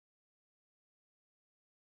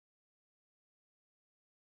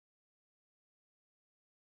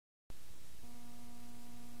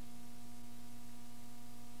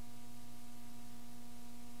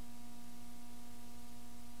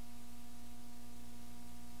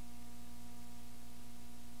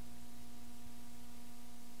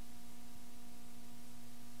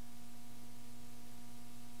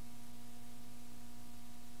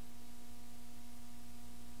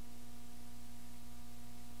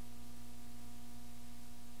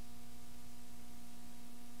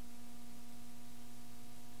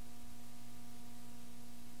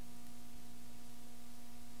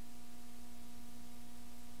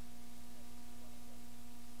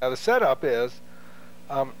Now the setup is,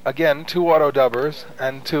 again, 2 auto dubbers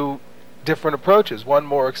and 2 different approaches, one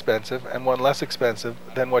more expensive and one less expensive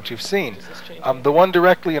than what you've seen. The one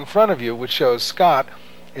directly in front of you, which shows Scott,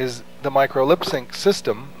 is the micro lip sync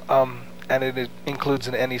system, and it includes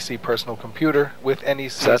an NEC personal computer with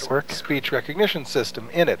NEC speech recognition system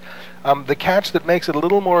in it. The catch that makes it a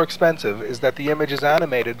little more expensive is that the image is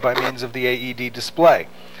animated by means of the AED display.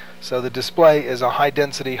 So the display is a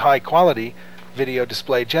high-density, high-quality video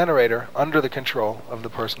display generator under the control of the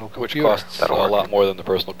personal computer. Which costs a lot more than the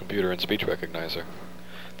personal computer and speech recognizer.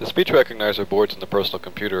 The speech recognizer boards in the personal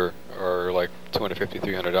computer are like $250,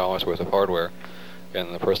 $300 worth of hardware,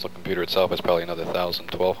 and the personal computer itself is probably another $1,000,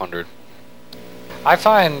 $1,200. I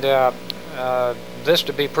find this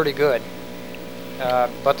to be pretty good,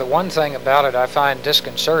 but the one thing about it I find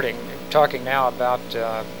disconcerting, talking now about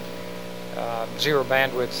zero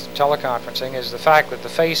bandwidth teleconferencing, is the fact that the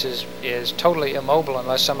face is totally immobile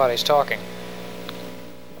unless somebody's talking.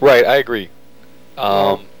 Right, I agree.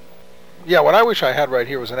 Yeah, what I wish I had right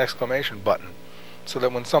here was an exclamation button, so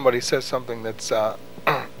that when somebody says something that's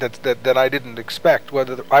that I didn't expect,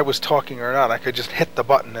 whether I was talking or not, I could just hit the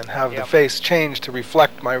button and have the face change to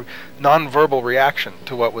reflect my non-verbal reaction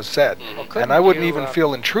to what was said. Well, and I wouldn't even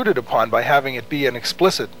feel intruded upon by having it be an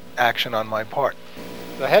explicit action on my part.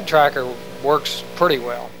 The head tracker works pretty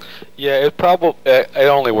well. Yeah, it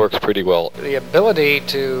only works pretty well. The ability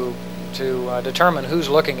to determine who's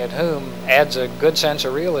looking at whom adds a good sense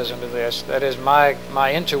of realism to this. That is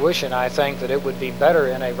my intuition. I think that it would be better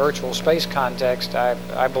in a virtual space context.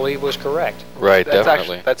 I believe was correct. Right,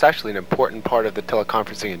 definitely. That's actually an important part of the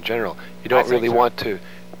teleconferencing in general. You don't really want to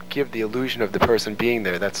give the illusion of the person being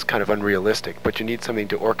there. That's kind of unrealistic, but you need something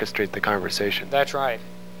to orchestrate the conversation. That's right.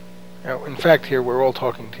 Now, in fact, here we're all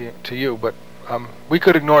talking to you, but we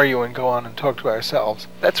could ignore you and go on and talk to ourselves.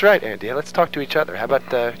 That's right, Andy. Let's talk to each other. How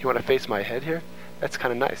about you want to face my head here? That's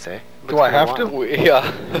kind of nice, eh? Do I have to?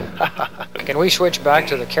 Yeah. Can we switch back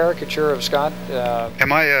to the caricature of Scott?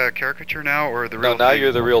 Am I a caricature now, or the real No, now thing?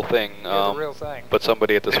 you're the real thing. You're the real thing. But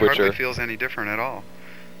somebody at the It switcher. hardly feels any different at all.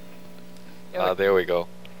 There we go.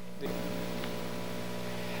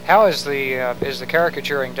 How is the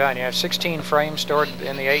caricaturing done? You have 16 frames stored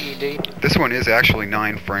in the AED? This one is actually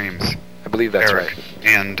 9 frames, I believe that's Eric. right.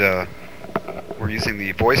 And we're using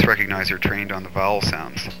the voice recognizer trained on the vowel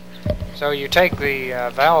sounds. So you take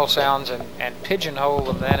the vowel sounds and pigeonhole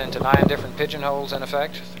them then into 9 different pigeonholes in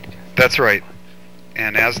effect? That's right.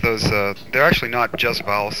 And as those, they're actually not just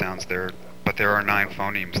vowel sounds there, but there are 9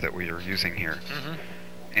 phonemes that we are using here.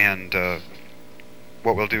 And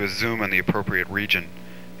what we'll do is zoom in the appropriate region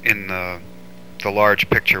in the large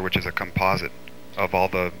picture, which is a composite of all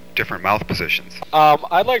the different mouth positions.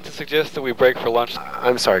 I'd like to suggest that we break for lunch.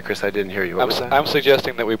 I'm sorry, Chris, I didn't hear you. What was that? I'm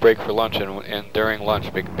suggesting that we break for lunch and during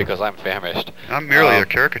lunch because I'm famished. I'm merely a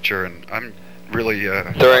caricature, and I'm really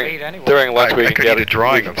during lunch we I can could get eat a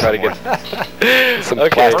drawing of try someone. to get Some okay.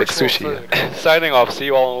 plastic Virtual sushi. food. Signing off. See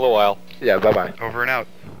you all in a little while. Yeah, bye-bye. Over and out.